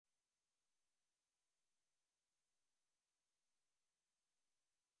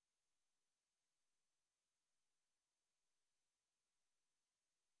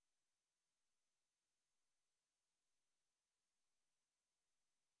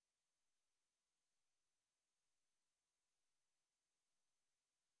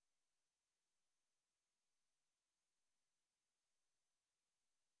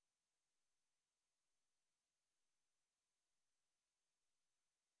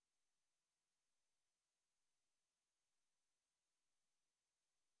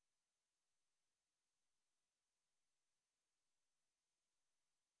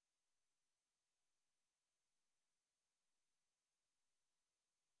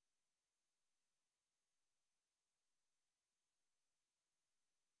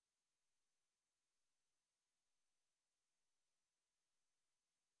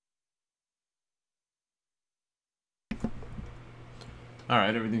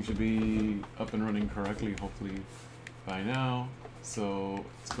Alright, everything should be up and running correctly, hopefully by now. So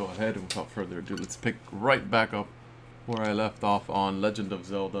let's go ahead and without further ado, let's pick right back up where I left off on Legend of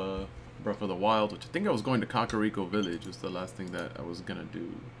Zelda Breath of the Wild, which I think I was going to Kakariko Village was the last thing that I was gonna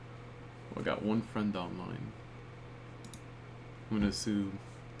do. I got one friend online. I'm gonna assume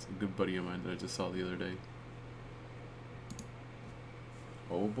it's a good buddy of mine that I just saw the other day.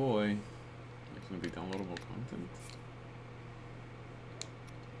 Oh boy, there's gonna be downloadable content.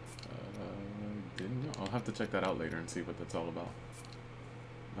 Didn't know. I'll have to check that out later and see what that's all about.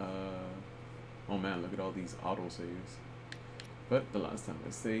 Oh man, look at all these autosaves. But the last time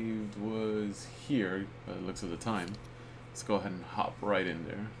I saved was here, by the looks of the time. Let's go ahead and hop right in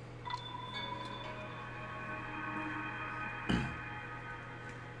there.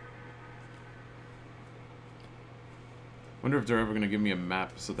 Wonder if they're ever going to give me a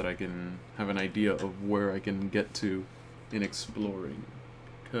map so that I can have an idea of where I can get to in exploring.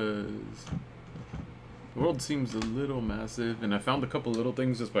 Because the world seems a little massive, and I found a couple little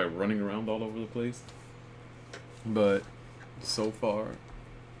things just by running around all over the place. But so far,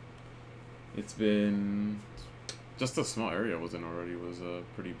 it's been just a small area. Was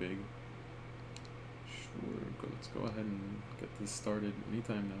pretty big. Sure, let's go ahead and get this started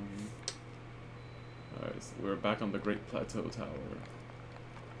anytime now. Alright, so we're back on the Great Plateau Tower.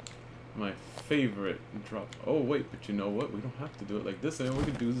 My favorite drop. Oh wait, but you know what? We don't have to do it like this anymore. We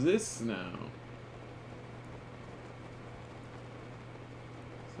can do this now.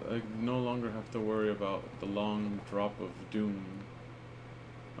 So I no longer have to worry about the long drop of doom.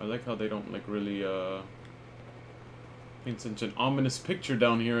 I like how they don't like really paint such an ominous picture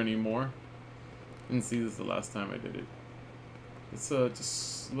down here anymore. Didn't see this the last time I did it. Let's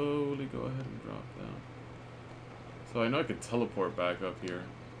just slowly go ahead and drop down. So I know I could teleport back up here.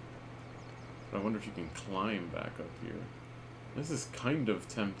 But I wonder if you can climb back up here. This is kind of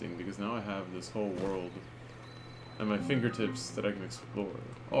tempting because now I have this whole world at my fingertips that I can explore.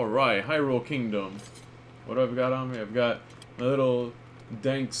 Alright, Hyrule Kingdom. What do I've got on me? I've got a little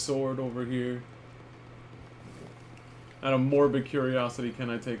dank sword over here. Out of morbid curiosity, can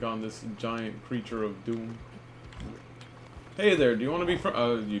I take on this giant creature of doom? Hey there, do you want to be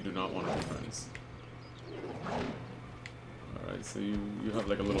friends? You do not want to be friends. Alright, so you have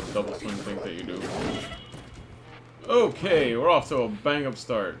like a little double swing thing that you do. Okay, we're off to a bang-up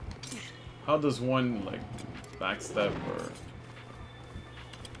start. How does one, like, backstep or...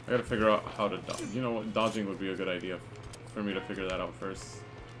 I gotta figure out how to dodge. You know what, dodging would be a good idea for me to figure that out first.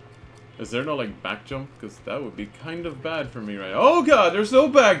 Is there no, like, back jump? Because that would be kind of bad for me, right? Oh god, there's no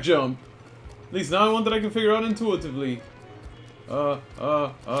back jump! At least now one that I can figure out intuitively. I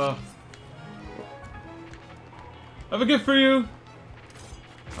have a gift for you!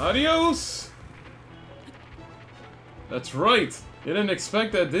 Adios! That's right! You didn't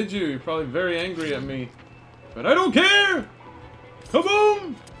expect that, did you? You're probably very angry at me. But I don't care!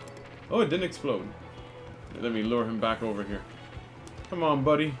 Kaboom! Oh, it didn't explode. Let me lure him back over here. Come on,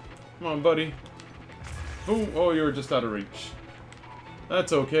 buddy. Come on, buddy. Boom! Oh, you were just out of reach.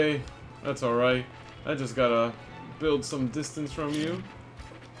 That's okay. That's alright. I just gotta build some distance from you.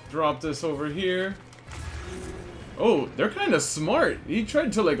 Drop this over here. Oh, they're kind of smart. He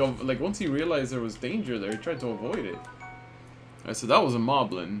tried to like once he realized there was danger there, he tried to avoid it. Alright, so that was a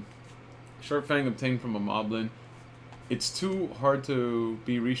moblin. Sharp Fang obtained from a moblin. It's too hard to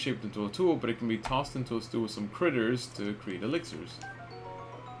be reshaped into a tool, but it can be tossed into a stew with some critters to create elixirs.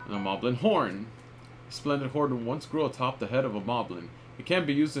 And a moblin horn. A splendid horn once grew atop the head of a moblin. It can't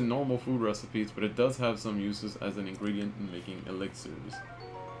be used in normal food recipes, but it does have some uses as an ingredient in making elixirs.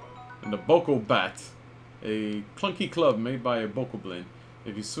 And the Boko Bat. A clunky club made by a Bokoblin.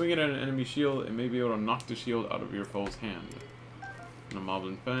 If you swing it at an enemy shield, it may be able to knock the shield out of your foe's hand. And a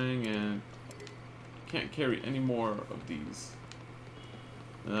Moblin Fang, and can't carry any more of these.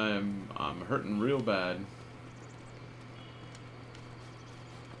 And I'm hurting real bad.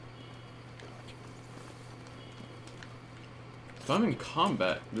 If I'm in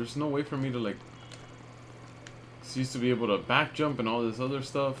combat, there's no way for me to like... I used to be able to back jump and all this other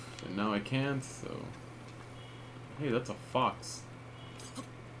stuff, and now I can't, so... Hey, that's a fox.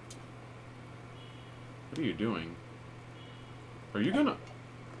 What are you doing? Are you gonna...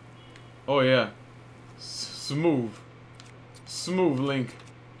 Oh yeah. Smooth. Smooth, Link.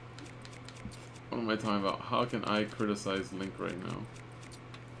 What am I talking about? How can I criticize Link right now?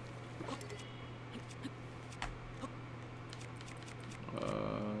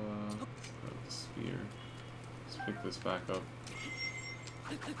 The sphere. Let's pick this back up.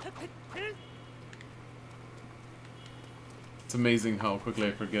 It's amazing how quickly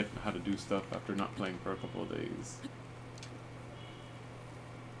I forget how to do stuff after not playing for a couple of days.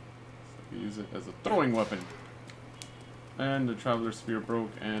 You use it as a throwing weapon. And the Traveler Spear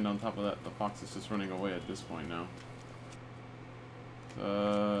broke, and on top of that, the fox is just running away at this point now.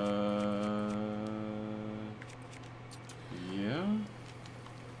 Yeah.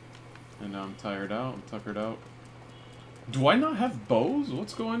 And now I'm tired out, I'm tuckered out. Do I not have bows?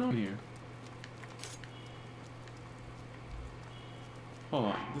 What's going on here? Hold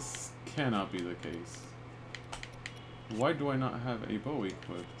on, this cannot be the case. Why do I not have a bow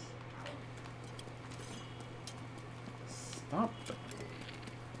equipped? Stop that.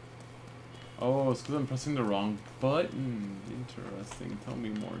 Oh, it's because I'm pressing the wrong button. Interesting. Tell me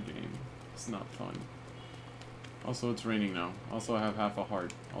more, game. It's not fun. Also, it's raining now. Also, I have half a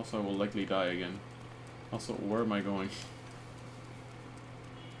heart. Also, I will likely die again. Also, where am I going?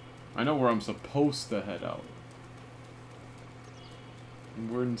 I know where I'm supposed to head out.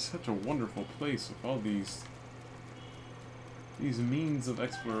 And we're in such a wonderful place with all these means of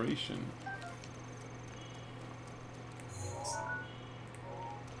exploration.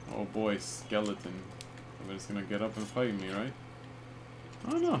 Oh boy, skeleton. But it's gonna get up and fight me, right?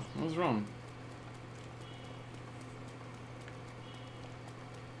 Oh no, I was wrong.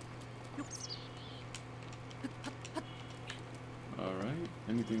 Alright,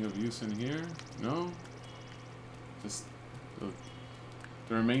 anything of use in here? No? Just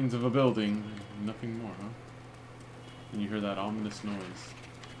the remains of a building. Nothing more, huh? And you hear that ominous noise.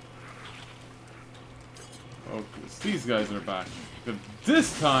 Oh, these guys are back. But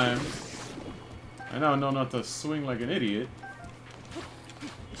this time, I now know not to swing like an idiot.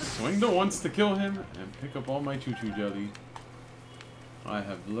 Swing the once to kill him, and pick up all my choo-choo jelly. I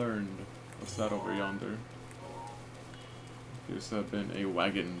have learned. What's that over yonder? Appears to have been a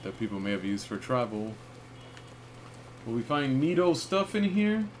wagon that people may have used for travel. Will we find neato stuff in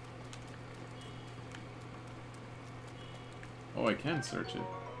here? Oh, I can search it.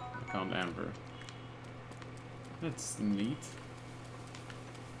 I found amber. That's neat.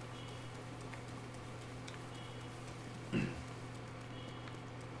 Can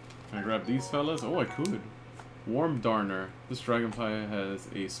I grab these fellas? Oh, I could. Warm Darner. This dragonfly has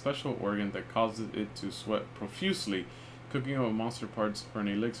a special organ that causes it to sweat profusely. Cooking up monster parts for an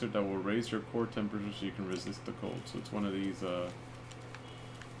elixir that will raise your core temperature so you can resist the cold. So it's one of these,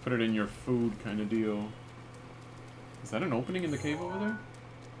 put it in your food kind of deal. Is that an opening in the cave over there?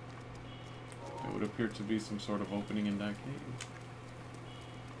 It would appear to be some sort of opening in that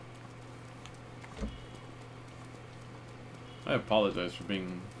cave. I apologize for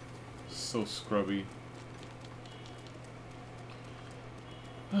being so scrubby.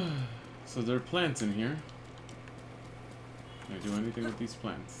 So there are plants in here. Can I do anything with these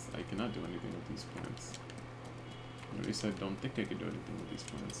plants? I cannot do anything with these plants. At least I don't think I can do anything with these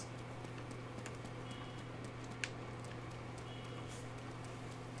plants.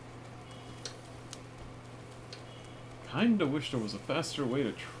 Kinda wish there was a faster way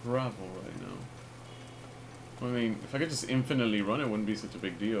to travel right now. I mean, if I could just infinitely run, it wouldn't be such a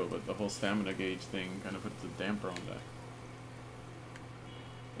big deal, but the whole stamina gauge thing kind of puts a damper on that.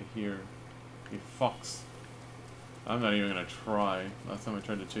 I hear a fox. I'm not even gonna try. Last time I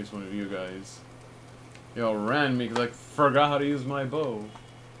tried to chase one of you guys, y'all ran me because I forgot how to use my bow.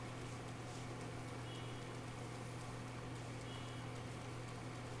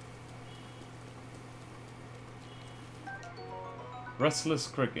 Restless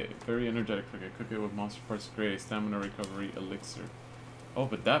Cricket. Very energetic cricket. Cook it with monster parts to create a stamina recovery elixir. Oh,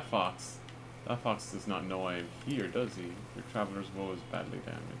 but that fox does not know I am here, does he? Your traveler's bow is badly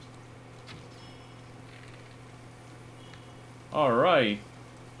damaged. Alright.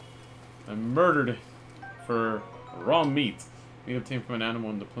 I murdered it for raw meat. Meat obtained from an animal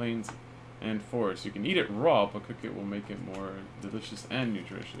in the plains and forest. You can eat it raw, but cook it will make it more delicious and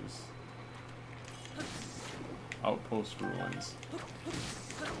nutritious. Outpost ruins.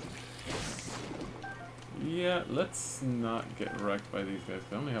 Yeah, let's not get wrecked by these guys.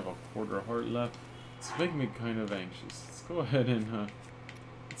 I only have a quarter heart left. It's making me kind of anxious. Let's go ahead and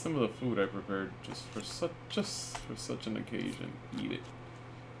get some of the food I prepared just for such an occasion. Eat it.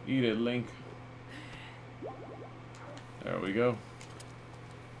 Eat it, Link. There we go.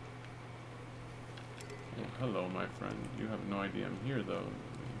 Oh, hello, my friend. You have no idea I'm here, though.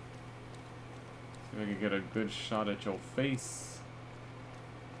 See if I can get a good shot at your face.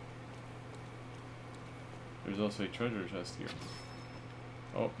 There's also a treasure chest here.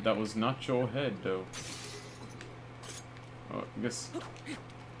 Oh, that was not your head, though. Oh, I guess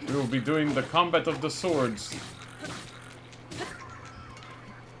we will be doing the combat of the swords.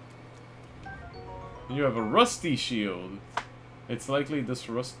 You have a rusty shield. It's likely this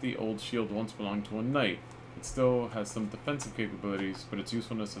rusty old shield once belonged to a knight. It still has some defensive capabilities, but its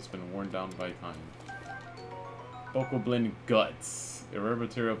usefulness has been worn down by time. Bokoblin Guts. A rare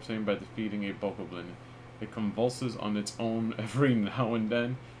material obtained by defeating a Bokoblin. It convulses on its own every now and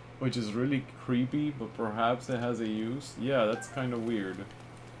then, which is really creepy, but perhaps it has a use. Yeah, that's kind of weird.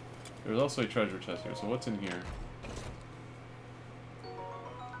 There's also a treasure chest here, so what's in here?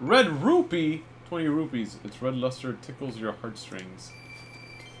 Red Rupee! 20 rupees. Its red luster tickles your heartstrings.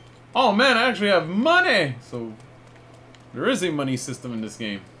 Oh man, I actually have money! So, there is a money system in this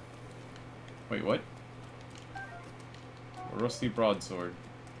game. Wait, what? A rusty broadsword.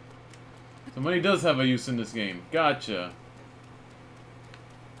 So money does have a use in this game. Gotcha.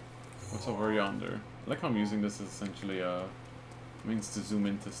 What's over yonder? I like how I'm using this as essentially a means to zoom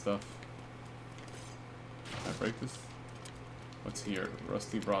into stuff. Can I break this? What's here?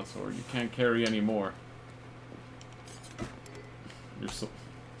 Rusty broadsword. You can't carry anymore. You're so...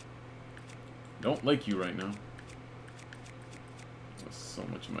 Don't like you right now. So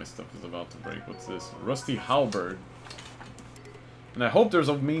much of my stuff is about to break. What's this? Rusty halberd. And I hope there's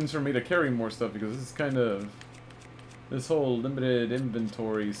a means for me to carry more stuff, because this is kind of... This whole limited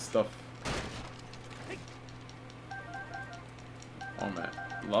inventory stuff. Oh man.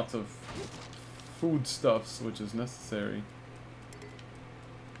 Lots of foodstuffs, which is necessary.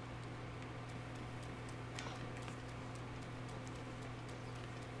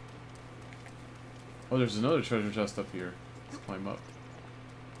 Oh, there's another treasure chest up here. Let's climb up.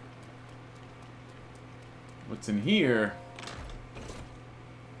 What's in here?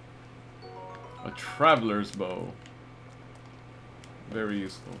 A traveler's bow. Very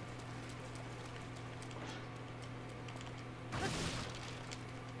useful.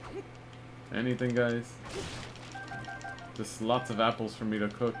 Anything, guys? Just lots of apples for me to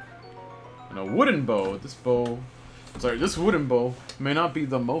cook. And a wooden bow. This wooden bow may not be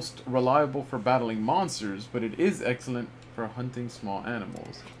the most reliable for battling monsters, but it is excellent for hunting small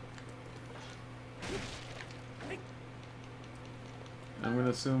animals. I'm going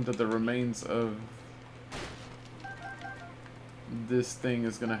to assume that the remains of this thing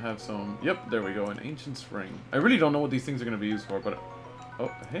is going to have some... Yep, there we go, an ancient spring. I really don't know what these things are going to be used for, but...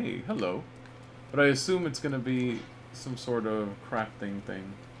 Oh, hey, hello. But I assume it's going to be some sort of crafting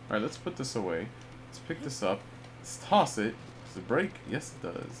thing. Alright, let's put this away. Let's pick this up. Let's toss it. Does it break? Yes, it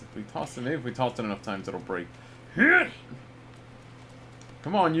does. If we toss it, maybe if we toss it enough times, it'll break. Come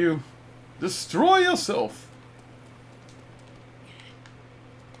on, you. Destroy yourself.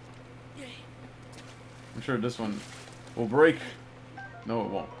 I'm sure this one will break. No, it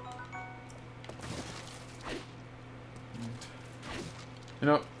won't. You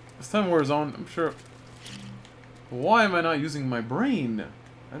know, as time wears on, I'm sure... Why am I not using my brain?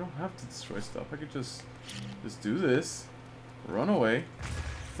 I don't have to destroy stuff. I could just do this. Run away.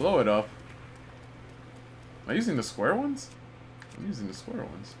 Blow it up. Am I using the square ones? I'm using the square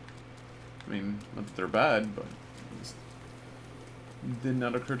ones. I mean, not that they're bad, but... It did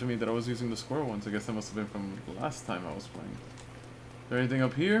not occur to me that I was using the square ones. I guess that must have been from the last time I was playing. Is there anything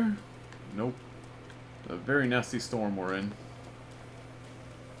up here? Nope. A very nasty storm we're in.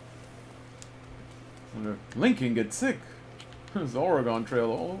 Wonder if Link can get sick. It's the Oregon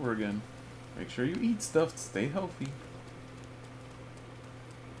Trail all over again. Make sure you eat stuff to stay healthy.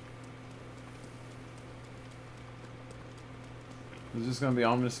 It's just gonna be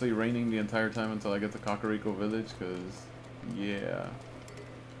ominously raining the entire time until I get to Kakariko Village, because... Yeah.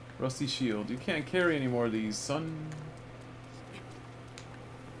 Rusty shield. You can't carry any more of these, son.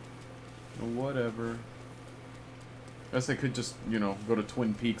 Whatever. Guess I could just, you know, go to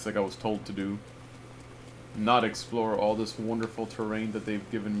Twin Peaks like I was told to do. Not explore all this wonderful terrain that they've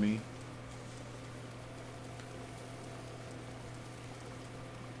given me.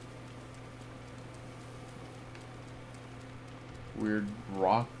 Weird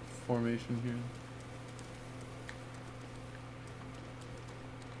rock formation here.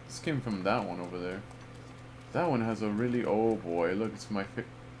 This came from that one over there. That one has a really... Oh boy, look, it's my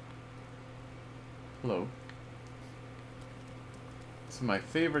Hello. It's my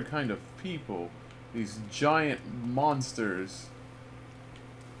favorite kind of people. These giant monsters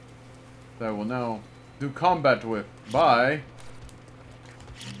that I will now do combat with by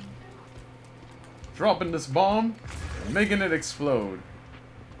dropping this bomb and making it explode.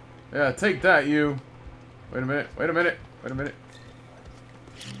 Yeah, take that, you. Wait a minute, wait a minute, wait a minute.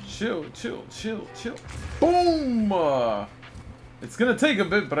 Chill, chill, chill, chill. Boom! It's gonna take a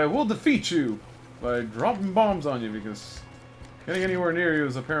bit, but I will defeat you by dropping bombs on you, because getting anywhere near you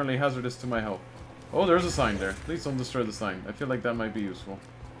is apparently hazardous to my health. Oh, there's a sign there. Please don't destroy the sign. I feel like that might be useful.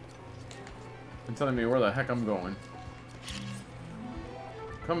 And telling me where the heck I'm going.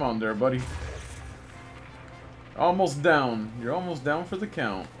 Come on there, buddy. Almost down. You're almost down for the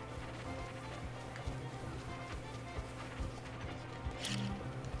count.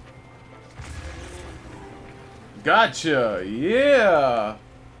 Gotcha! Yeah!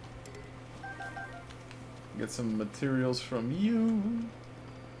 Get some materials from you.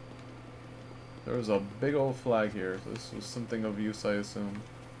 There was a big old flag here. This was something of use, I assume.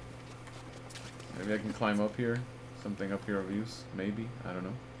 Maybe I can climb up here. Something up here of use. Maybe. I don't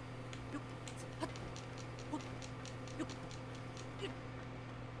know.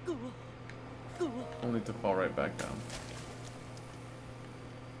 Only to fall right back down.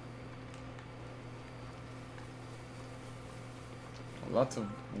 Lots of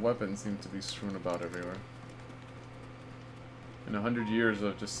weapons seem to be strewn about everywhere. In 100 years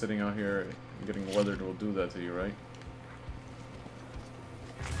of just sitting out here and getting weathered will do that to you, right?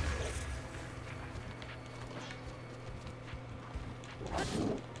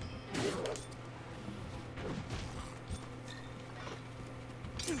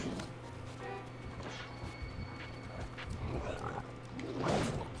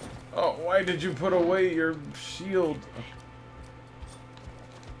 Oh, why did you put away your shield?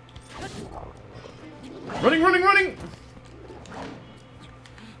 Running, running, running!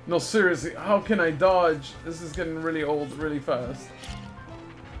 No, seriously, how can I dodge? This is getting really old really fast.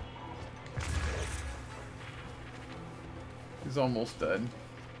 He's almost dead.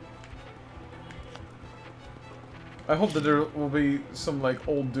 I hope that there will be some, like,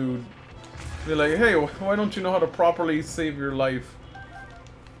 old dude be like, hey, why don't you know how to properly save your life?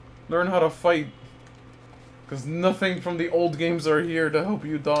 Learn how to fight. Because nothing from the old games are here to help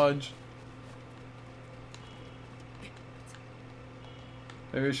you dodge.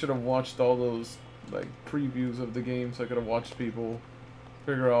 Maybe I should have watched all those, like, previews of the game so I could have watched people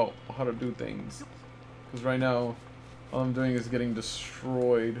figure out how to do things. Because right now, all I'm doing is getting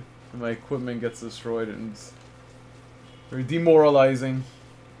destroyed. And my equipment gets destroyed and it's very demoralizing.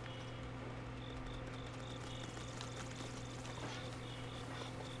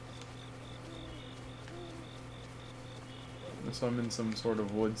 So I'm in some sort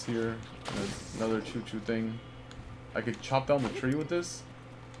of woods here. And another choo-choo thing. I could chop down the tree with this?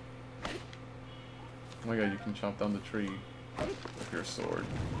 Oh my god, you can chop down the tree with your sword.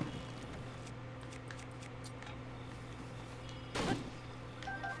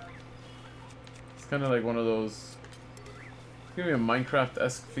 It's kind of like one of those... Give me a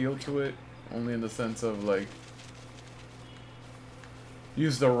Minecraft-esque feel to it. Only in the sense of, like...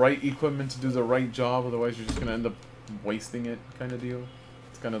 Use the right equipment to do the right job, otherwise you're just gonna end up wasting it, kind of deal.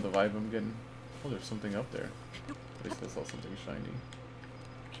 It's kind of the vibe I'm getting. Oh, there's something up there. At least I saw something shiny.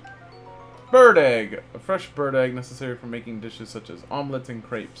 Bird egg! A fresh bird egg necessary for making dishes such as omelets and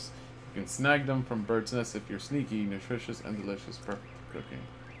crepes. You can snag them from birds' nests if you're sneaky, nutritious, and delicious. Perfect for cooking.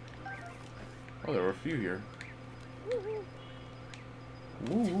 Oh, there were a few here.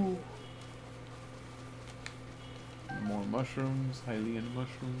 Ooh. More mushrooms, Hylian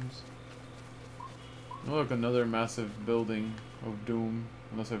mushrooms. Oh, look, another massive building of doom,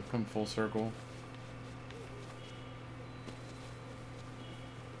 unless I've come full circle.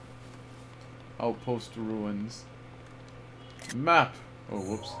 Outpost ruins. Map! Oh,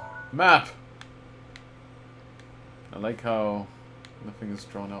 whoops. Map! I like how nothing is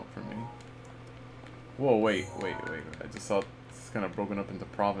drawn out for me. Whoa, wait. I just saw it's kind of broken up into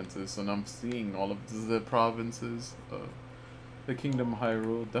provinces, so now I'm seeing all of the provinces. The Kingdom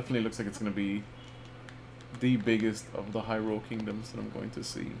Hyrule definitely looks like it's going to be the biggest of the Hyrule kingdoms that I'm going to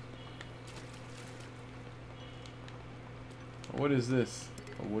see. What is this?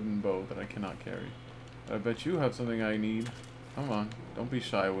 A wooden bow that I cannot carry. I bet you have something I need. Come on, don't be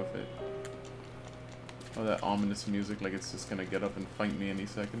shy with it. Oh, that ominous music, like it's just gonna get up and fight me any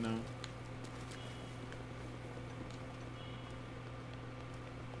second now.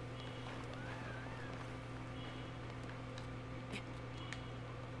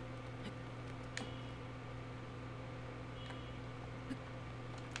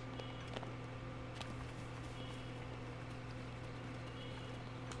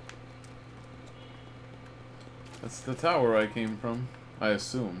 That's the tower I came from, I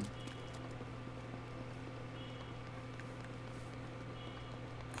assume.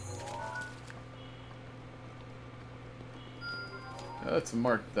 Let's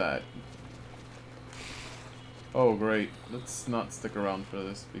mark that. Oh great, let's not stick around for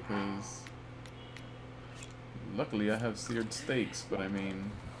this because luckily I have seared steaks, but I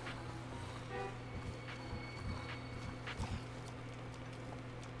mean...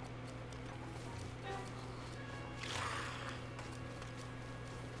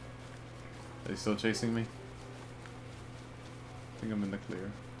 Are they still chasing me? I think I'm in the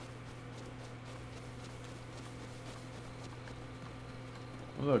clear.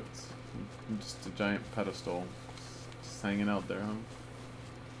 Oh, look, I'm just a giant pedestal. Just hanging out there, huh?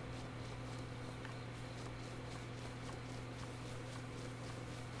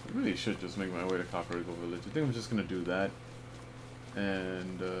 I really should just make my way to Kakariko Village. I think I'm just gonna do that.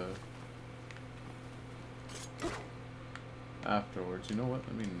 And, afterwards, you know what?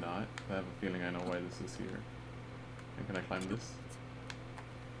 Let me not. I have a feeling I know why this is here. And can I climb this?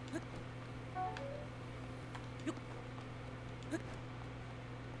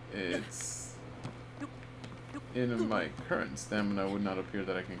 It's... in my current stamina, it would not appear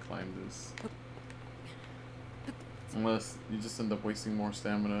that I can climb this. Unless you just end up wasting more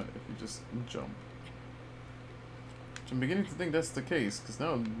stamina if you just jump. Which I'm beginning to think that's the case, because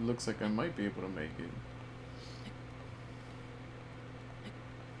now it looks like I might be able to make it.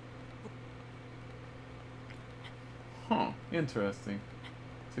 Huh, interesting.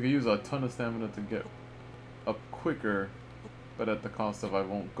 So I can use a ton of stamina to get up quicker, but at the cost of I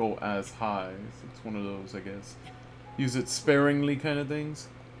won't go as high. So it's one of those, I guess. Use it sparingly kind of things.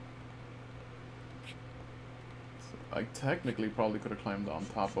 So I technically probably could have climbed on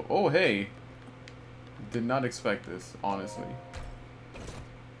top of... Oh, hey! Did not expect this, honestly.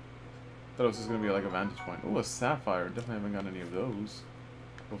 Thought it was just going to be like a vantage point. Oh, a sapphire. Definitely haven't got any of those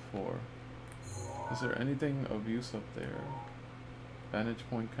before. Is there anything of use up there? Vantage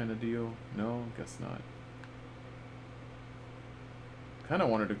point kind of deal? No, guess not. Kind of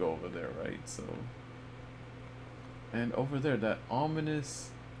wanted to go over there, right? So, and over there, that ominous...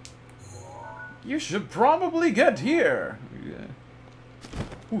 You should probably get here! Yeah.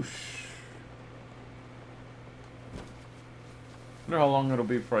 Whoosh. Wonder how long it'll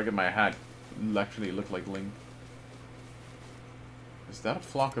be before I get my hat actually look like Link. Is that a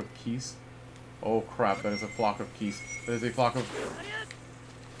flock of keys? Oh crap, that is a flock of keys. That is a flock of...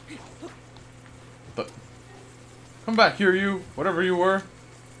 Come back here, you! Whatever you were.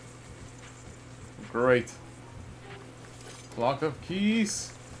 Great. Flock of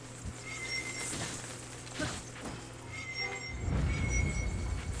keys.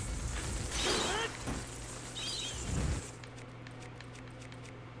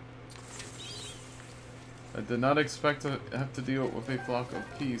 I did not expect to have to deal with a flock of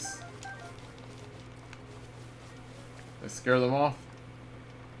keys. I scare them off?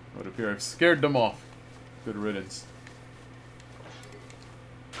 It would appear I've scared them off. Good riddance.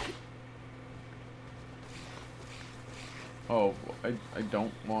 Oh, I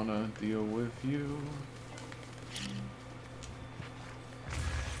don't want to deal with you.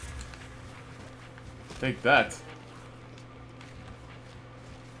 Take that.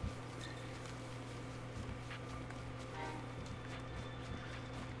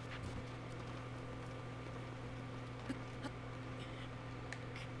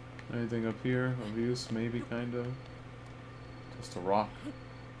 Anything up here of use? Maybe, kind of. Just a rock.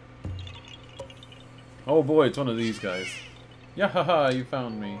 Oh boy, it's one of these guys. Yahaha, you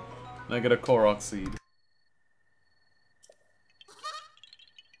found me. And I get a Korok seed.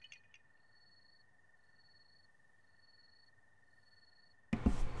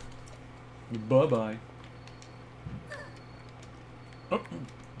 Bye-bye. Oh,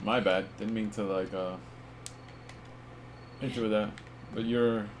 my bad. Didn't mean to, like, hit you with that. But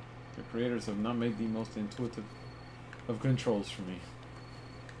your creators have not made the most intuitive of controls for me.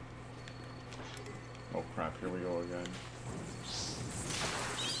 Oh crap, here we go again.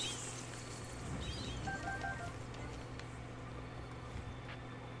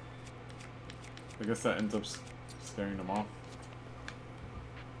 I guess that ends up scaring them off.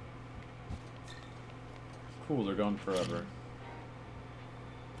 Cool, they're gone forever.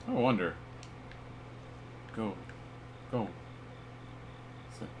 I wonder. Go. Go.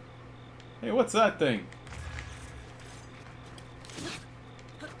 Hey, what's that thing?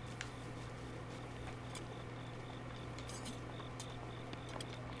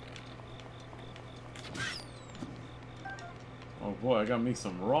 Oh boy, I got me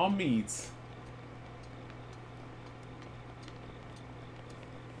some raw meats.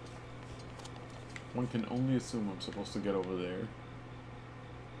 One can only assume I'm supposed to get over there.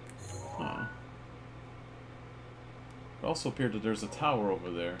 Huh. It also appeared that there's a tower over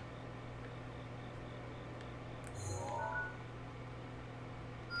there.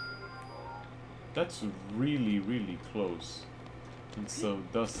 That's really, really close. And so,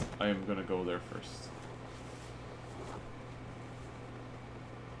 thus, I am gonna go there first.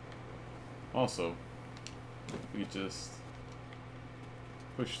 Also, we just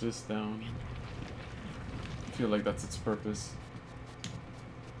push this down. I feel like that's its purpose.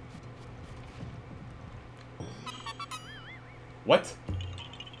 What?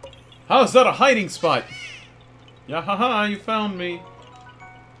 How is that a hiding spot? Yahaha, you found me.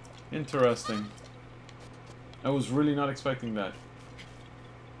 Interesting. I was really not expecting that.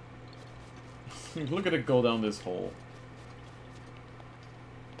 Look at it go down this hole.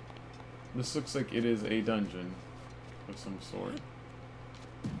 This looks like it is a dungeon of some sort.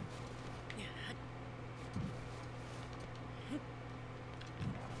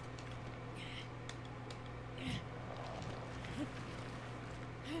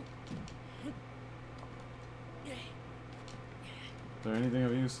 Is there anything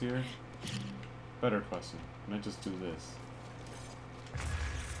of use here? Better question. Can I just do this?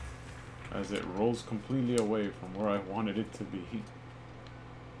 As it rolls completely away from where I wanted it to be.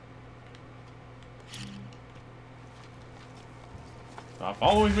 Stop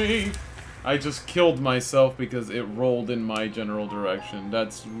following me! I just killed myself because it rolled in my general direction.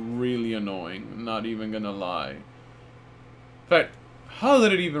 That's really annoying. I'm not even gonna lie. In fact, how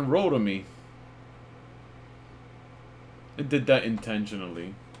did it even roll to me? It did that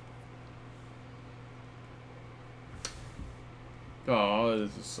intentionally. Oh,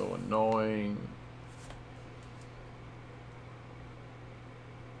 this is so annoying.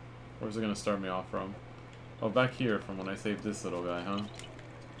 Where's it gonna start me off from? Oh, back here from when I saved this little guy, huh?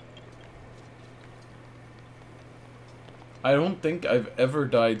 I don't think I've ever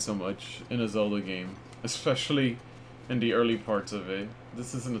died so much in a Zelda game. Especially in the early parts of it.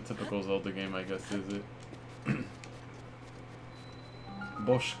 This isn't a typical Zelda game, I guess, is it?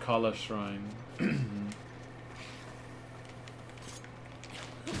 Bosch Kala Shrine.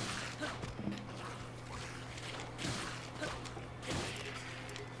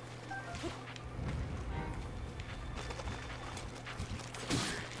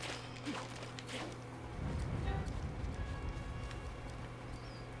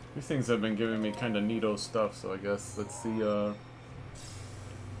 These things have been giving me kind of neato stuff, so I guess let's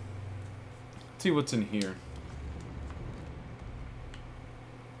see what's in here.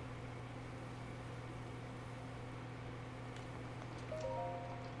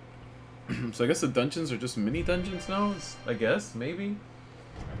 So I guess the dungeons are just mini dungeons now, I guess, maybe?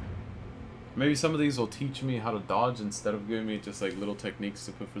 Maybe some of these will teach me how to dodge instead of giving me just like little techniques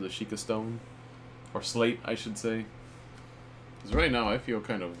to put for the Sheikah Stone. Or Slate, I should say. Because right now I feel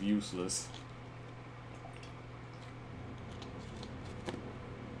kind of useless.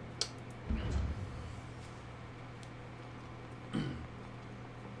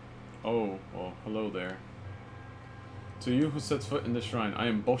 Oh, well, hello there. To you who sets foot in the shrine, I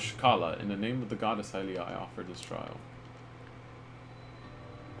am Bosch Kala. In the name of the goddess Hylia, I offer this trial.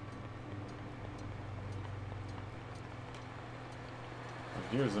 Well,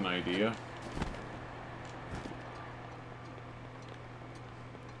 here's an idea.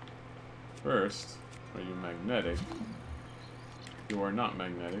 First, are you magnetic? You are not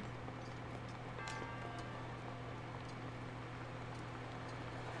magnetic.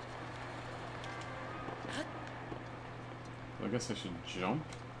 I guess I should jump.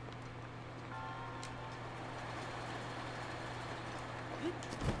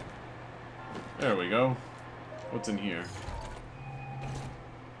 There we go. What's in here?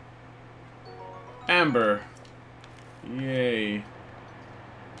 Amber! Yay.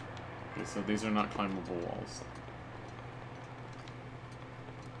 Okay, so these are not climbable walls.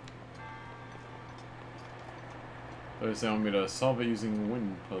 They're telling me to solve it using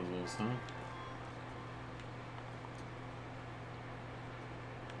wind puzzles, huh?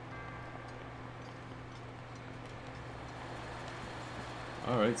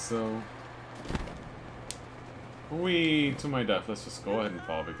 Alright, so... to my death. Let's just go ahead and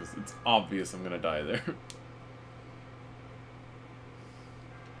fall because it's obvious I'm gonna die there.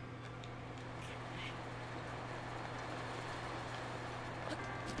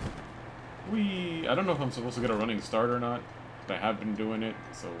 I don't know if I'm supposed to get a running start or not, but I have been doing it,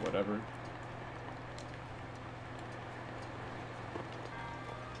 so whatever.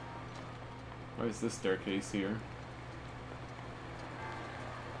 Why is this staircase here?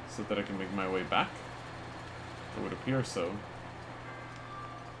 So that I can make my way back? It would appear so.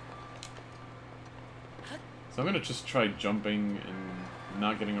 So I'm gonna just try jumping and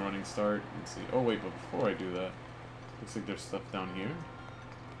not getting a running start and see. Oh wait, but before I do that, looks like there's stuff down here.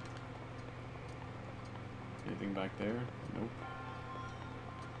 Anything back there? Nope.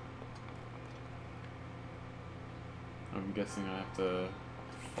 I'm guessing I have to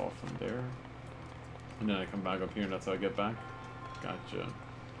fall from there. And then I come back up here and that's how I get back. Gotcha.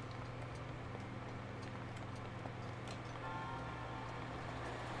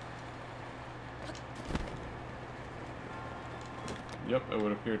 Yep, it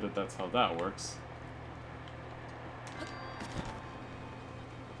would appear that that's how that works.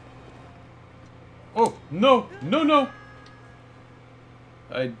 Oh, no! No, no!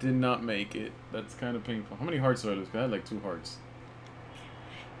 I did not make it. That's kind of painful. How many hearts do I lose? I had like 2 hearts.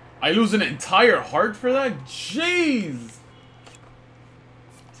 I lose an entire heart for that? Jeez!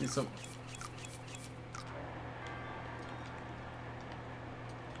 See some...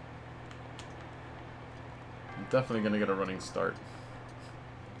 I'm definitely gonna get a running start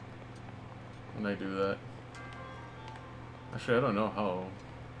when I do that. Actually, I don't know how.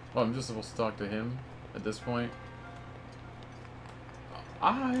 Oh, I'm just supposed to talk to him at this point.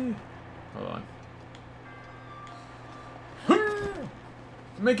 Hold on.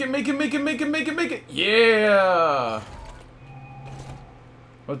 Make it, make it, make it, make it, make it, make it! Yeah!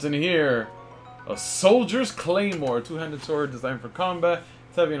 What's in here? A soldier's claymore, 2-handed sword designed for combat.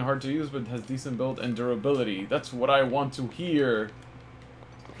 It's heavy and hard to use, but has decent build and durability. That's what I want to hear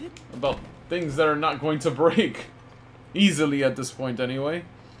about things that are not going to break easily at this point, anyway.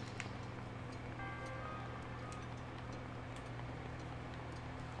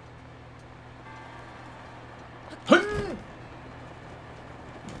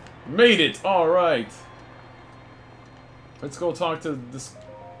 Made it! Alright. Let's go talk to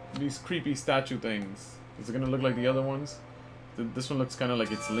these creepy statue things. Is it gonna look like the other ones? This one looks kind of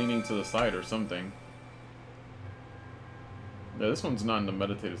like it's leaning to the side or something. Yeah, this one's not in the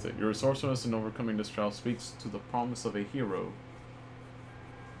meditative state. Your resourcefulness in overcoming this trial speaks to the promise of a hero.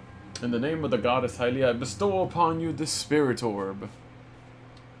 In the name of the goddess Hylia, I bestow upon you this spirit orb.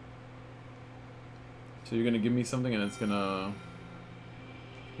 So you're gonna give me something and it's gonna...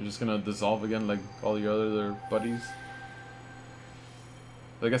 You're just gonna dissolve again like all your other buddies?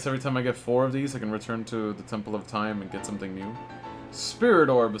 I guess every time I get 4 of these, I can return to the Temple of Time and get something new. Spirit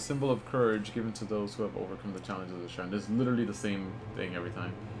Orb, a symbol of courage given to those who have overcome the challenges of the shrine. It's literally the same thing every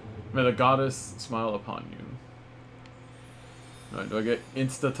time. May the goddess smile upon you. Alright, do I get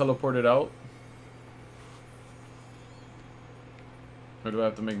insta-teleported out? Or do I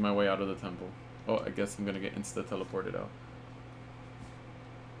have to make my way out of the temple? Oh, I guess I'm gonna get insta-teleported out.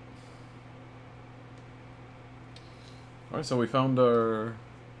 Alright, so we found our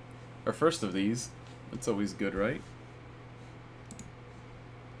first of these. That's always good, right?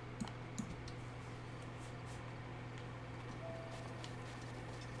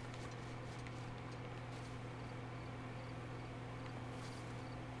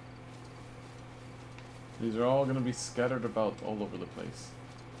 These are all going to be scattered about all over the place.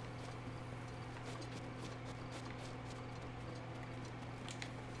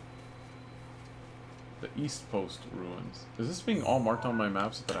 The East Post ruins. Is this being all marked on my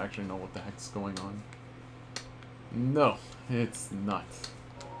map so that I actually know what the heck's going on? No, it's not.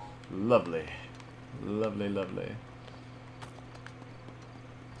 Lovely. Lovely, lovely.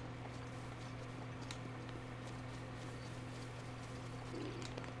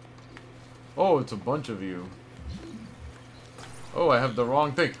 Oh, it's a bunch of you. Oh, I have the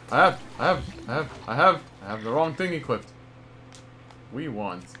wrong thing. I have the wrong thing equipped. We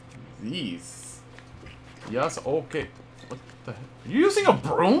want these. Yes, okay. What the heck? Are you using a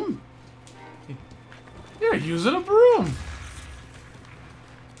broom? You're using a broom.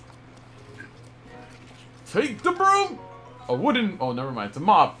 Take the broom. A wooden... Oh, never mind. It's a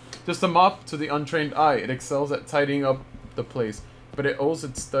mop. Just a mop to the untrained eye. It excels at tidying up the place, but it owes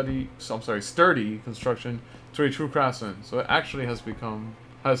its sturdy construction to a true craftsman. So it actually has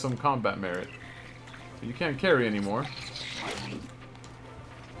some combat merit. But you can't carry anymore.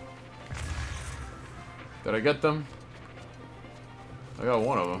 Did I get them? I got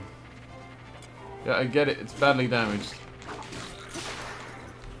one of them. Yeah, I get it. It's badly damaged.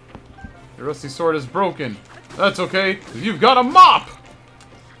 Your rusty sword is broken. That's okay, 'cause you've got a mop!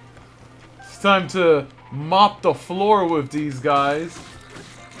 It's time to mop the floor with these guys.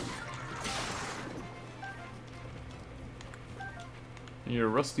 And your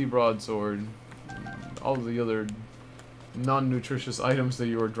rusty broadsword. And all of the other non-nutritious items that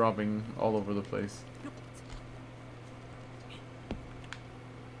you are dropping all over the place.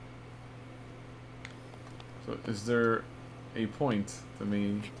 So, is there a point to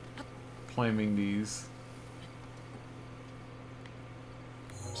me climbing these?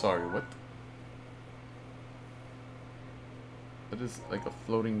 Sorry, what? That is like a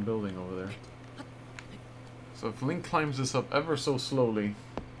floating building over there. So if Link climbs this up ever so slowly,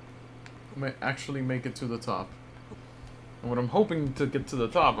 I might actually make it to the top. And what I'm hoping to get to the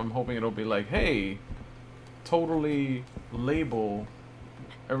top, I'm hoping it'll be like, hey, totally label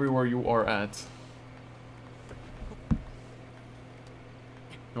everywhere you are at.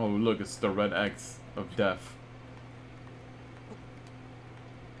 Oh, look, it's the red X of death.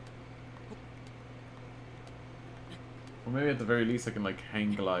 Or maybe at the very least I can, like,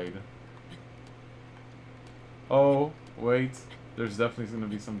 hang glide. Oh, wait. there's definitely going to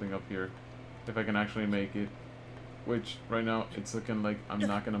be something up here. If I can actually make it. Which, right now, it's looking like I'm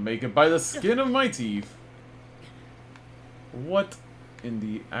not going to make it by the skin of my teeth. What in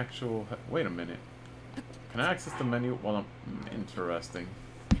the actual... Wait a minute. Can I access the menu while I'm... Interesting.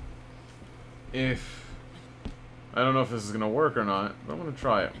 If... I don't know if this is going to work or not, but I'm going to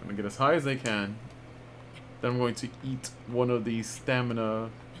try it. I'm going to get as high as I can. Then I'm going to eat one of these stamina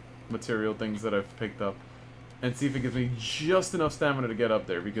material things that I've picked up. And see if it gives me just enough stamina to get up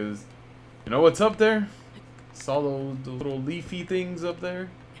there. Because, you know what's up there? Saw the little leafy things up there?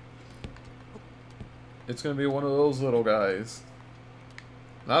 It's going to be one of those little guys.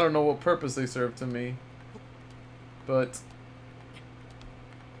 I don't know what purpose they serve to me. But...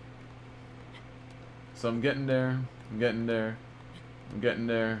 So I'm getting there. I'm getting there. I'm getting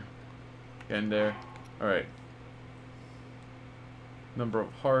there. Getting there. Alright. Number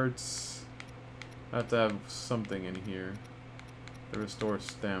of hearts. I have to have something in here to restore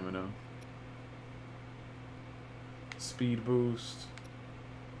stamina. Speed boost.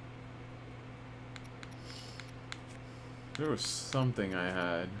 There was something I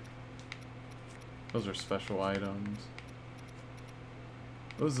had. Those are special items.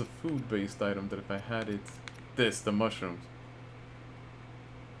 What was a food-based item that if I had it... This, the mushrooms.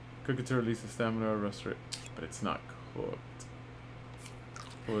 Cook it to release the stamina or restore it. But it's not cooked.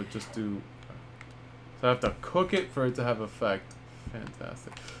 Will it just do... So I have to cook it for it to have effect.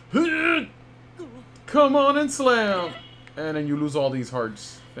 Fantastic. Come on and slam! And then you lose all these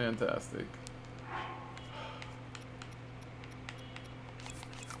hearts. Fantastic.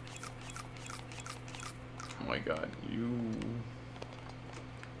 Oh my god, you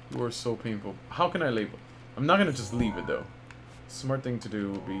are so painful. How can I label? I'm not gonna just leave it though. Smart thing to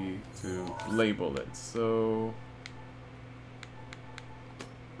do would be to label it. So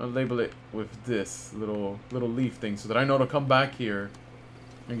I'll label it with this little leaf thing so that I know to come back here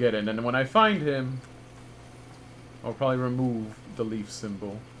and get it. And then when I find him, I'll probably remove the leaf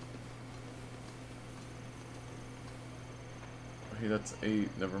symbol. Okay, that's 8.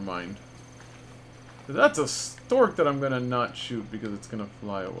 Never mind. That's a stork that I'm gonna not shoot because it's gonna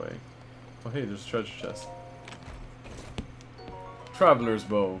fly away. Oh hey, there's a treasure chest. Traveler's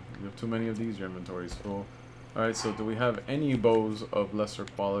bow. You have too many of these, your inventory's full. Alright, so do we have any bows of lesser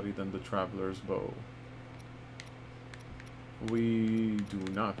quality than the Traveler's bow? We do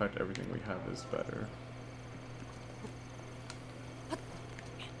not. In fact, everything we have is better.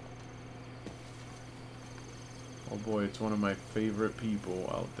 Oh boy, it's one of my favorite people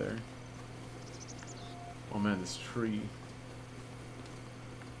out there. Oh man, this tree.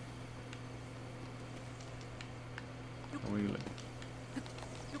 Really?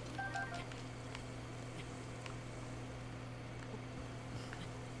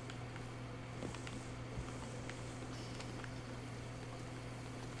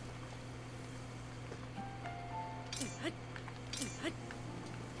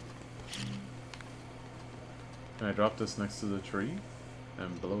 Can I drop this next to the tree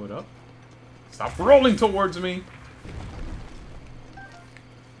and blow it up? Stop rolling towards me!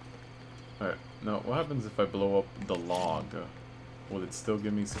 Alright, now what happens if I blow up the log? Will it still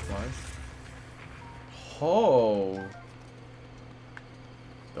give me supplies? Oh!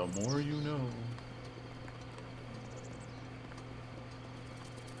 The more you know.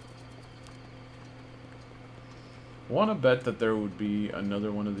 Wanna bet that there would be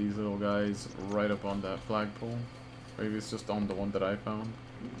another one of these little guys right up on that flagpole? Maybe it's just on the one that I found.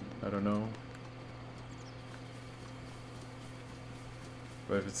 I don't know.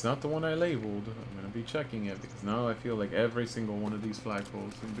 But if it's not the one I labeled, I'm gonna be checking it because now I feel like every single one of these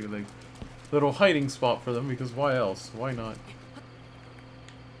flagpoles is gonna be like a little hiding spot for them because why else? Why not?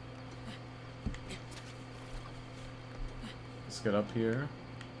 Let's get up here.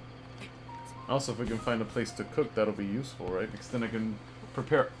 Also, if we can find a place to cook, that'll be useful, right? Because then I can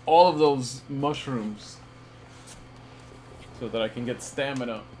prepare all of those mushrooms so that I can get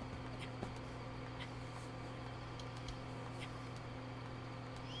stamina.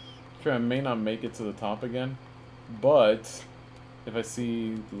 Sure, I may not make it to the top again, but if I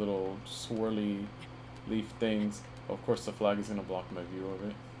see little swirly leaf things, of course the flag is going to block my view of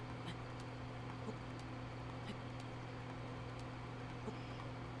it.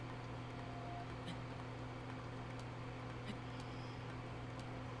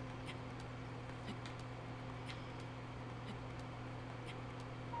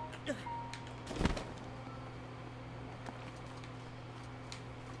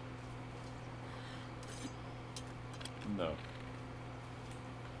 No.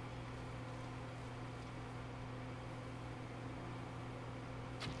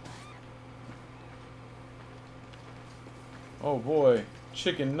 Oh boy,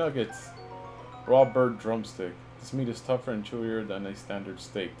 chicken nuggets. Raw bird drumstick. This meat is tougher and chewier than a standard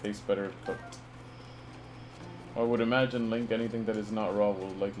steak. Tastes better if cooked. I would imagine, Link, anything that is not raw will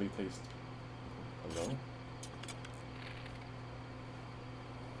likely taste... Hello?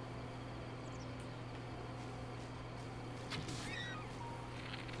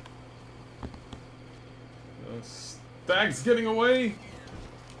 The stag's getting away!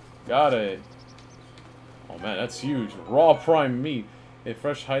 Got it. Oh man, that's huge. Raw prime meat. A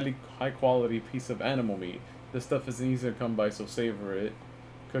fresh, high quality piece of animal meat. This stuff isn't easy to come by, so savor it.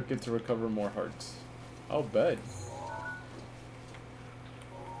 Cook it to recover more hearts. I'll bet.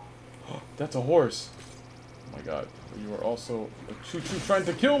 That's a horse. Oh my god. You are also a choo-choo trying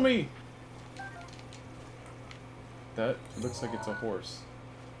to kill me! That looks like it's a horse.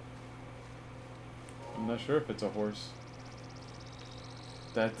 I'm not sure if it's a horse.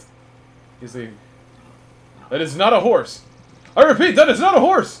 That is a... That is not a horse! I repeat, that is not a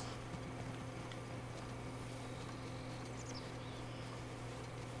horse!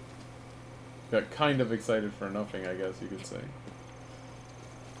 Got kind of excited for nothing, I guess you could say.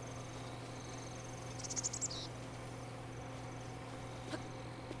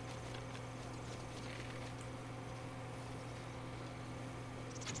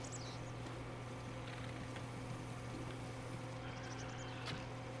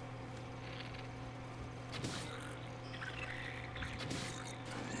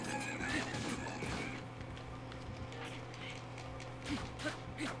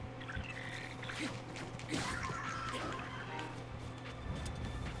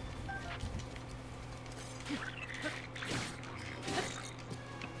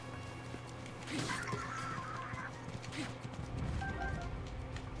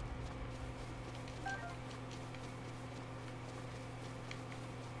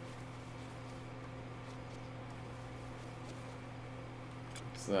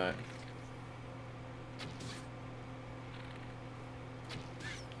 What's that?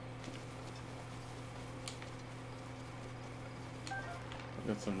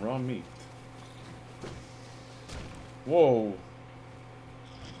 Got some raw meat. Whoa.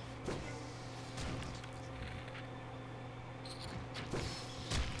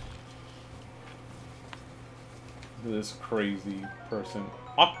 This crazy person.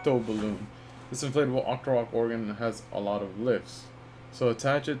 Octo balloon. This inflatable Octorok organ has a lot of lifts. So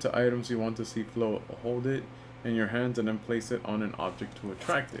attach it to items you want to see float. Hold it in your hands and then place it on an object to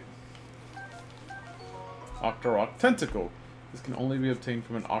attract it. Octorok tentacle. This can only be obtained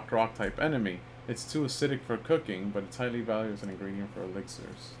from an Octorok type enemy. It's too acidic for cooking, but it's highly valued as an ingredient for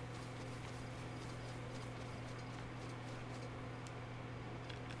elixirs.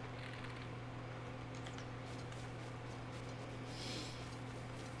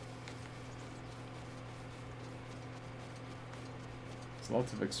 There's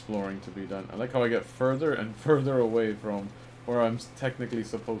lots of exploring to be done. I like how I get further and further away from where I'm technically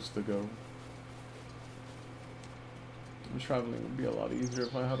supposed to go. Traveling would be a lot easier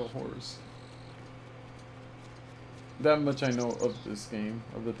if I had a horse. That much I know of this game,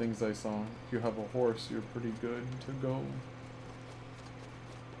 of the things I saw. If you have a horse, you're pretty good to go.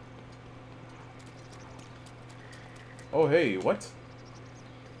 Oh hey, what?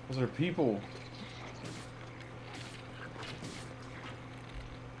 Those are people.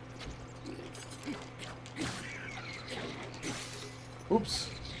 Oops.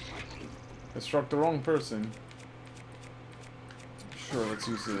 I struck the wrong person. Sure, let's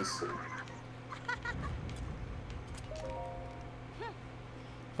use this.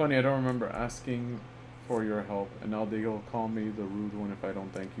 Funny, I don't remember asking for your help, and now they'll call me the rude one if I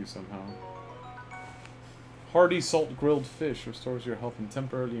don't thank you somehow. Hearty salt grilled fish restores your health and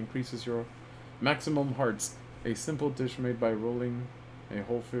temporarily increases your maximum hearts. A simple dish made by rolling a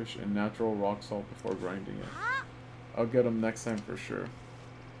whole fish in natural rock salt before grinding it. I'll get them next time for sure.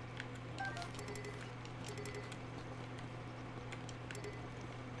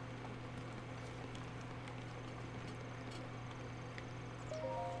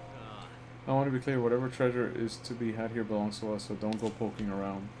 I want to be clear, whatever treasure is to be had here belongs to us, so don't go poking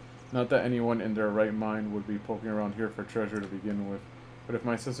around. Not that anyone in their right mind would be poking around here for treasure to begin with, but if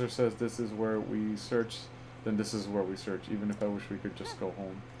my sister says this is where we search, then this is where we search, even if I wish we could just go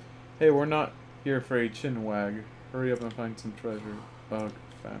home. Hey, we're not here for a chin wag. Hurry up and find some treasure. Bug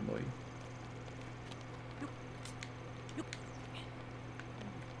family.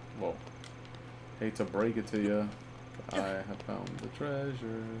 Well, hate to break it to you, but I have found the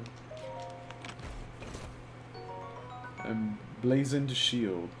treasure. Emblazoned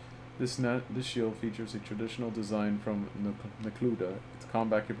shield. This shield features a traditional design from Nakluda. Its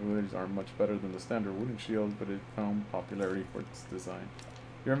combat capabilities are much better than the standard wooden shield, but it found popularity for its design.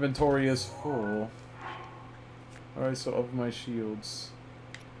 Your inventory is full. Alright, so of my shields.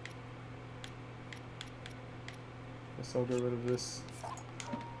 Guess I'll get rid of this.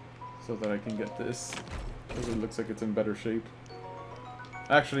 So that I can get this. Because it looks like it's in better shape.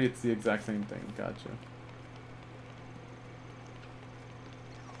 Actually, it's the exact same thing. Gotcha.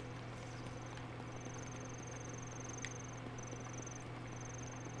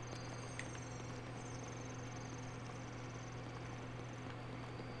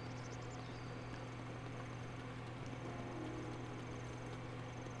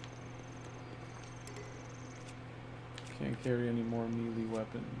 Can't carry any more melee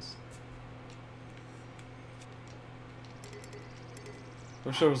weapons.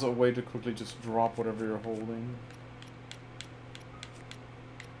 Wish there was a way to quickly just drop whatever you're holding.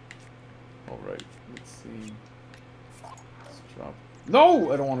 Alright, let's see. Let's drop.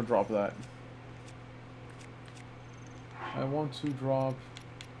 No! I don't want to drop that. I want to drop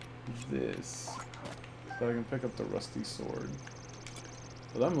this. So I can pick up the rusty sword.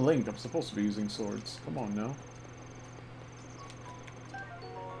 But I'm Link, I'm supposed to be using swords. Come on now.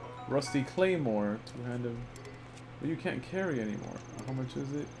 Rusty Claymore, two-handed. But you can't carry anymore. How much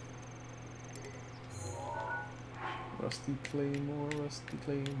is it? Rusty Claymore, Rusty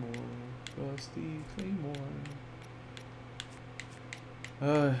Claymore, Rusty Claymore.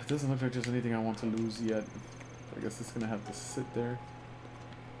 It doesn't look like there's anything I want to lose yet. I guess it's gonna have to sit there.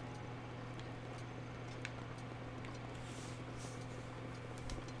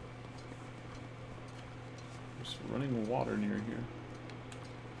 There's running water near here.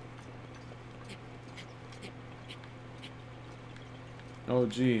 Oh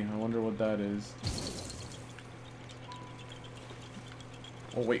gee, I wonder what that is.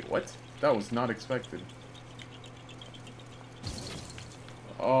 Oh wait, what? That was not expected.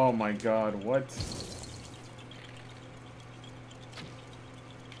 Oh my god, what?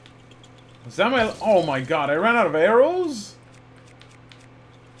 Was that my... Oh my god, I ran out of arrows?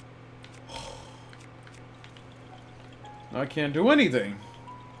 I can't do anything.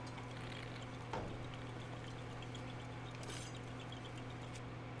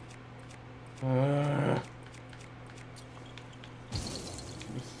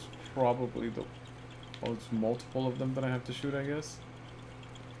 This is probably the... Oh, it's multiple of them that I have to shoot, I guess.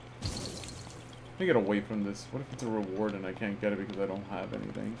 Let me get away from this. What if it's a reward and I can't get it because I don't have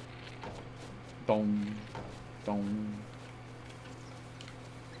anything? Dong. Dong.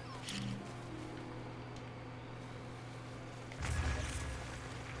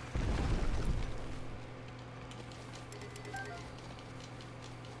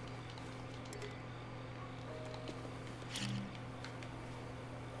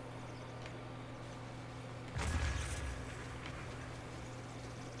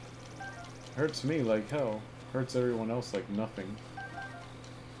 Hurts me like hell. Hurts everyone else like nothing.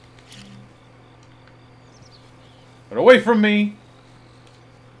 But away from me!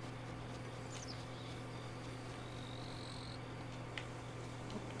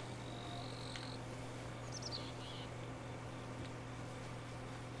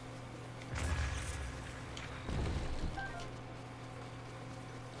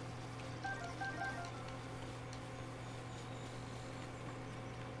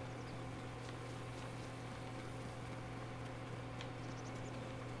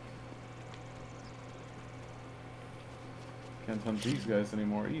 Can't hunt these guys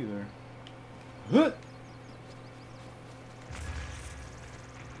anymore either. Huh!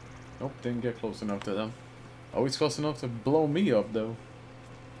 Nope, didn't get close enough to them. Always close enough to blow me up though.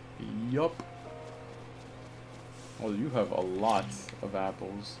 Yup. Oh, you have a lot of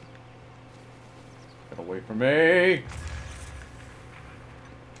apples. Get away from me!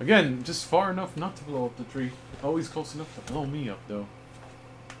 Again, just far enough not to blow up the tree. Always close enough to blow me up though.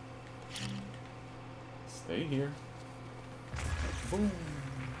 Stay here. Boom.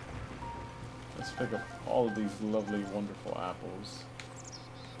 Let's pick up all of these lovely, wonderful apples.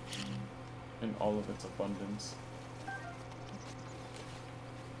 In all of its abundance.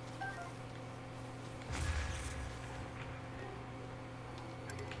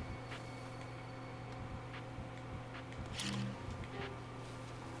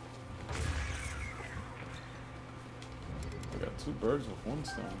 We got two birds with one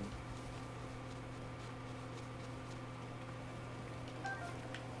stone.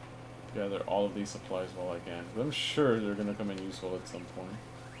 Gather all of these supplies while I can. I'm sure they're gonna come in useful at some point.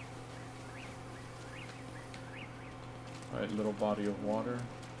 Alright, little body of water.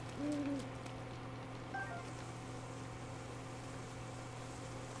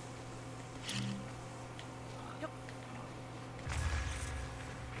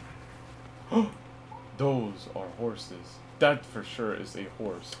 Those are horses. That for sure is a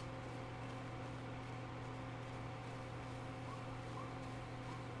horse.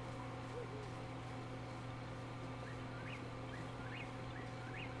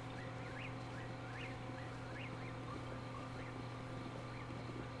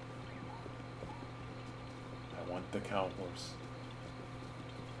 I want the cow horse.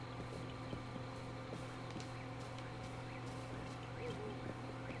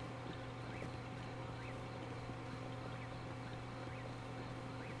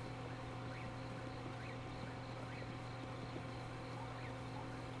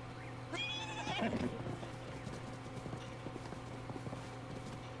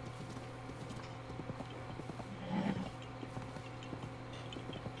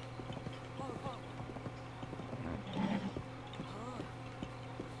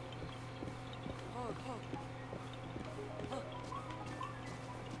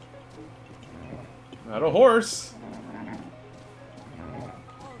 Not a horse.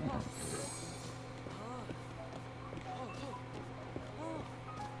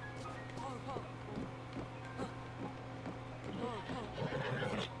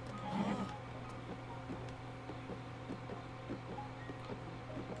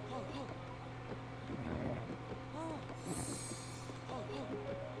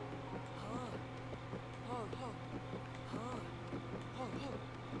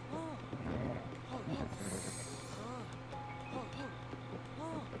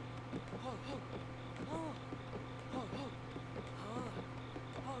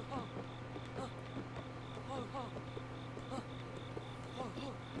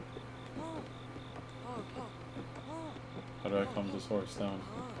 How do I calm this horse down?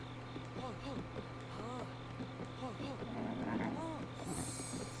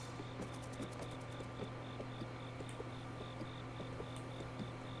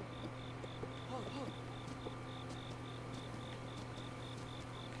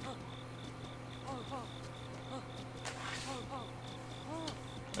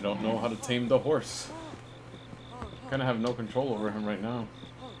 I don't know how to tame the horse. Kind of have no control over him right now.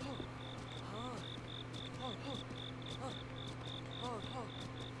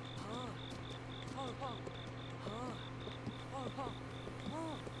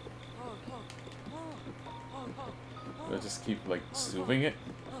 Do I just keep, like, soothing it?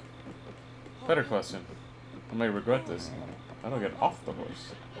 Better question. I might regret this. How do I get off the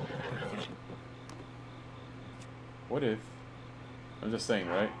horse? What if... I'm just saying,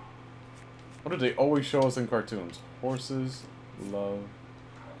 right? What do they always show us in cartoons? Horses love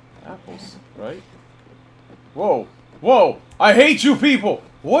apples, right? Whoa! Whoa! I hate you people!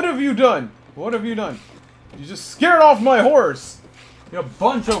 What have you done? What have you done? You just scared off my horse! You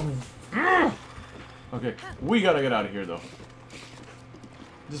bunch of... Okay, we gotta get out of here, though.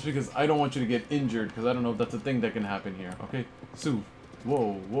 Just because I don't want you to get injured, because I don't know if that's a thing that can happen here, okay? Soothe.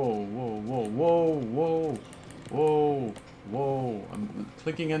 Whoa, whoa, whoa, whoa, whoa, whoa, whoa, whoa. I'm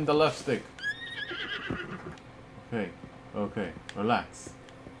clicking in the left stick. Okay, okay, relax.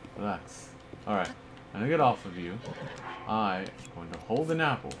 Relax. Alright, I'm gonna get off of you. I'm going to hold an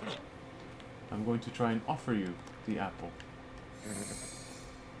apple. I'm going to try and offer you the apple.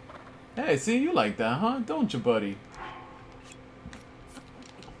 Hey, see, you like that, huh? Don't you, buddy?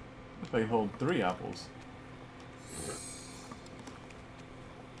 If I hold 3 apples.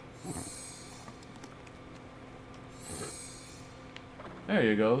 There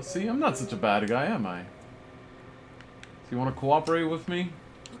you go. See, I'm not such a bad guy, am I? So you want to cooperate with me?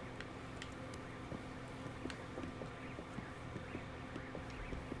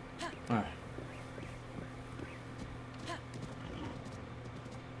 Alright.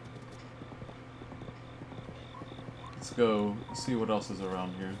 Let's go see what else is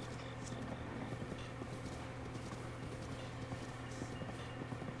around here.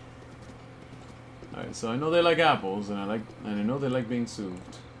 Alright, so I know they like apples, and I know they like being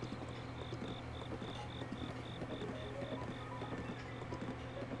soothed.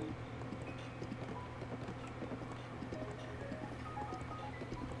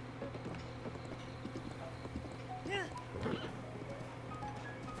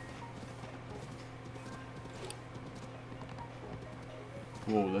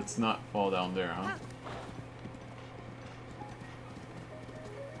 Whoa, let's not fall down there, huh?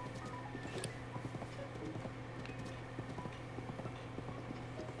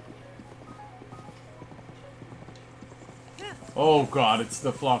 Oh god, it's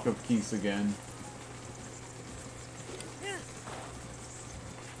the flock of geese again.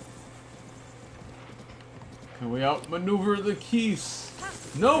 Can we outmaneuver the geese?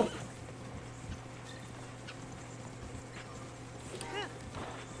 No!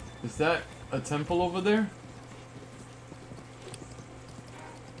 Is that a temple over there?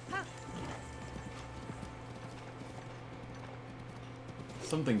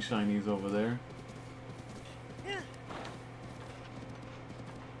 Something shiny is over there.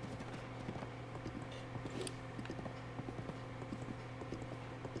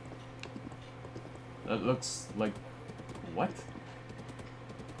 That looks like... what?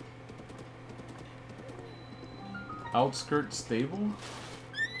 Outskirt stable?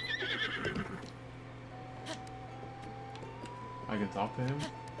 I can talk to him?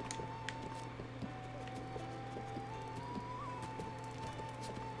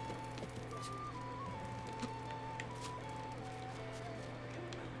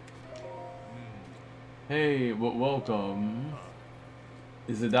 Hey, welcome.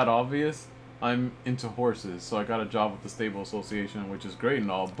 Is it that obvious? I'm into horses, so I got a job with the Stable Association, which is great and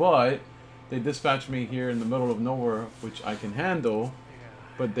all, but they dispatched me here in the middle of nowhere, which I can handle,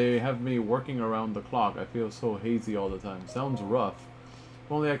 but they have me working around the clock. I feel so hazy all the time. Sounds rough.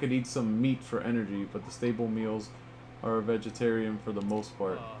 If only I could eat some meat for energy, but the stable meals are vegetarian for the most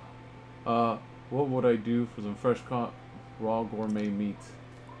part. What would I do for some fresh caught raw gourmet meat?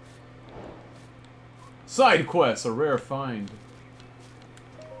 Side quest, a rare find.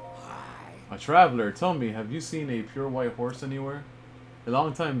 A traveler, tell me, have you seen a pure white horse anywhere? A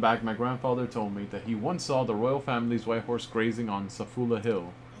long time back, my grandfather told me that he once saw the royal family's white horse grazing on Safula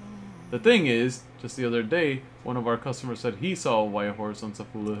Hill. The thing is, just the other day, one of our customers said he saw a white horse on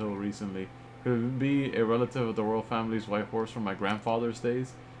Safula Hill recently. Could it be a relative of the royal family's white horse from my grandfather's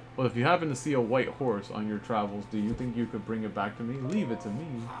days? Well, if you happen to see a white horse on your travels, do you think you could bring it back to me? Leave it to me.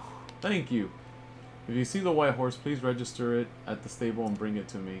 Thank you. If you see the white horse, please register it at the stable and bring it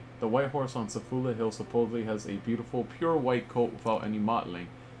to me. The white horse on Safula Hill supposedly has a beautiful, pure white coat without any mottling.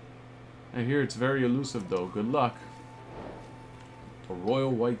 I hear it's very elusive though. Good luck. A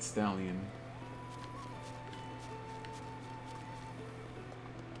royal white stallion.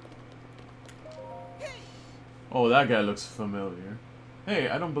 Oh, that guy looks familiar. Hey,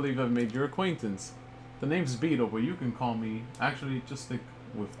 I don't believe I've made your acquaintance. The name's Beetle, but you can call me... actually, just stick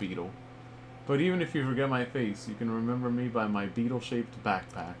with Beetle. But even if you forget my face, you can remember me by my beetle-shaped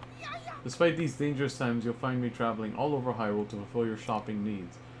backpack. Despite these dangerous times, you'll find me traveling all over Hyrule to fulfill your shopping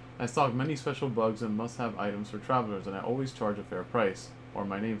needs. I stock many special bugs and must-have items for travelers, and I always charge a fair price, or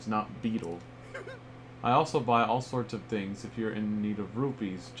my name's not Beetle. I also buy all sorts of things if you're in need of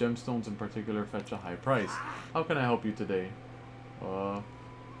rupees. Gemstones in particular fetch a high price. How can I help you today?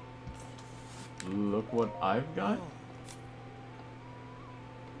 Look what I've got?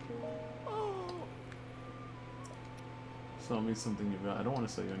 Tell me something you've got. I don't want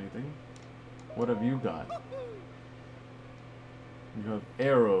to sell you anything. What have you got? You have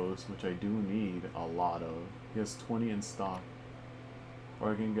arrows, which I do need a lot of. He has 20 in stock.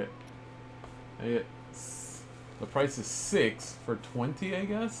 Or I can get... the price is 6 for 20, I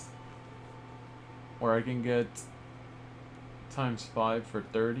guess? Or I can get times 5 for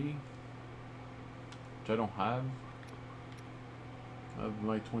 30. Which I don't have. I have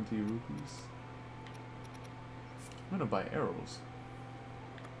my 20 rupees. I'm gonna buy arrows.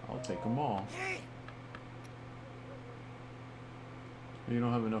 I'll take them all. You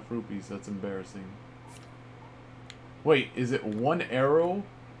don't have enough rupees, that's embarrassing. Wait, is it 1 arrow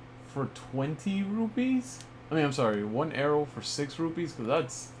for 20 rupees? I mean, I'm sorry, 1 arrow for 6 rupees? Because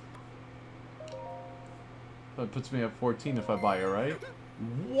that's... that puts me at 14 if I buy it, right?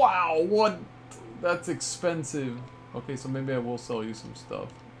 Wow, what? That's expensive. Okay, so maybe I will sell you some stuff.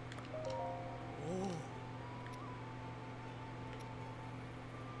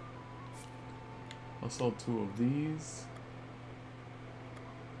 I'll sell 2 of these.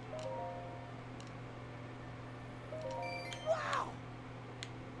 Wow.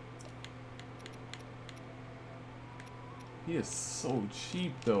 He is so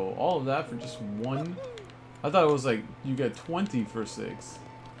cheap though. All of that for just 1? I thought it was like you get 20 for 6.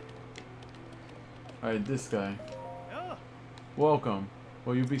 Alright, this guy. Welcome.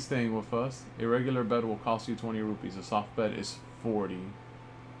 Will you be staying with us? A regular bed will cost you 20 rupees. A soft bed is 40.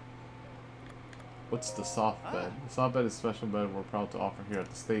 What's the soft bed? The soft bed is a special bed we're proud to offer here at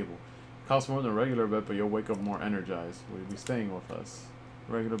the stable. It costs more than a regular bed, but you'll wake up more energized. Will you be staying with us?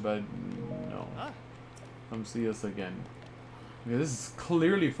 Regular bed? No. Come see us again. Yeah, this is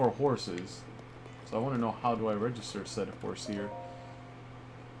clearly for horses. So I want to know, how do I register said horse here?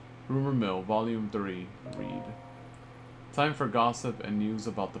 Rumor Mill, Volume 3. Read. Time for gossip and news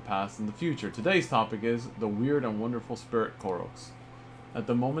about the past and the future. Today's topic is the weird and wonderful spirit Koroks. At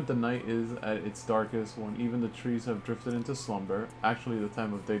the moment the night is at its darkest, when even the trees have drifted into slumber. Actually, the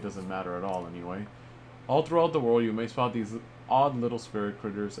time of day doesn't matter at all anyway. All throughout the world you may spot these odd little spirit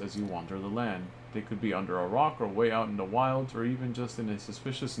critters as you wander the land. They could be under a rock or way out in the wilds or even just in a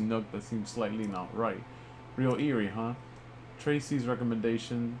suspicious nook that seems slightly not right. Real eerie, huh? Tracy's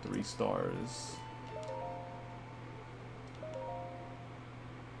recommendation, 3 stars.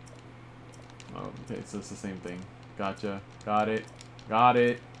 Oh, okay, so it's the same thing. Gotcha. Got it. Got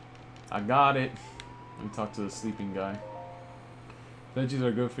it. I got it. Let me talk to the sleeping guy. Veggies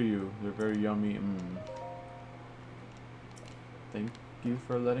are good for you. They're very yummy. Thank you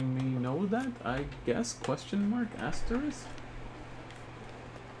for letting me know that, I guess? Question mark? Asterisk?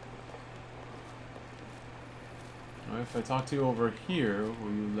 Alright, if I talk to you over here,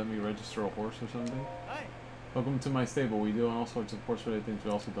 will you let me register a horse or something? Hi. Welcome to my stable. We do all sorts of horse-related things.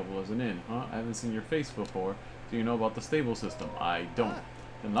 We also double as an inn, huh? I haven't seen your face before. Do you know about the stable system? I don't.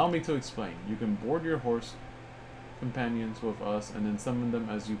 Then allow me to explain. You can board your horse companions with us and then summon them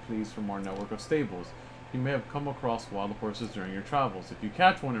as you please from our network of stables. You may have come across wild horses during your travels. If you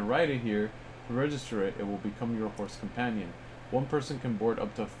catch one and ride it here to register it, it will become your horse companion. One person can board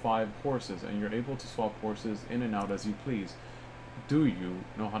up to 5 horses, and you're able to swap horses in and out as you please. Do you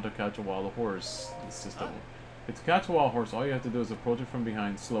know how to catch a wild horse system? To catch a wild horse, all you have to do is approach it from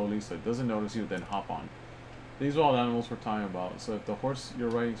behind slowly so it doesn't notice you, then hop on. These wild animals we're talking about, so if the horse you're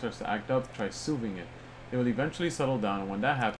riding starts to act up, try soothing it. It will eventually settle down, and when that happens,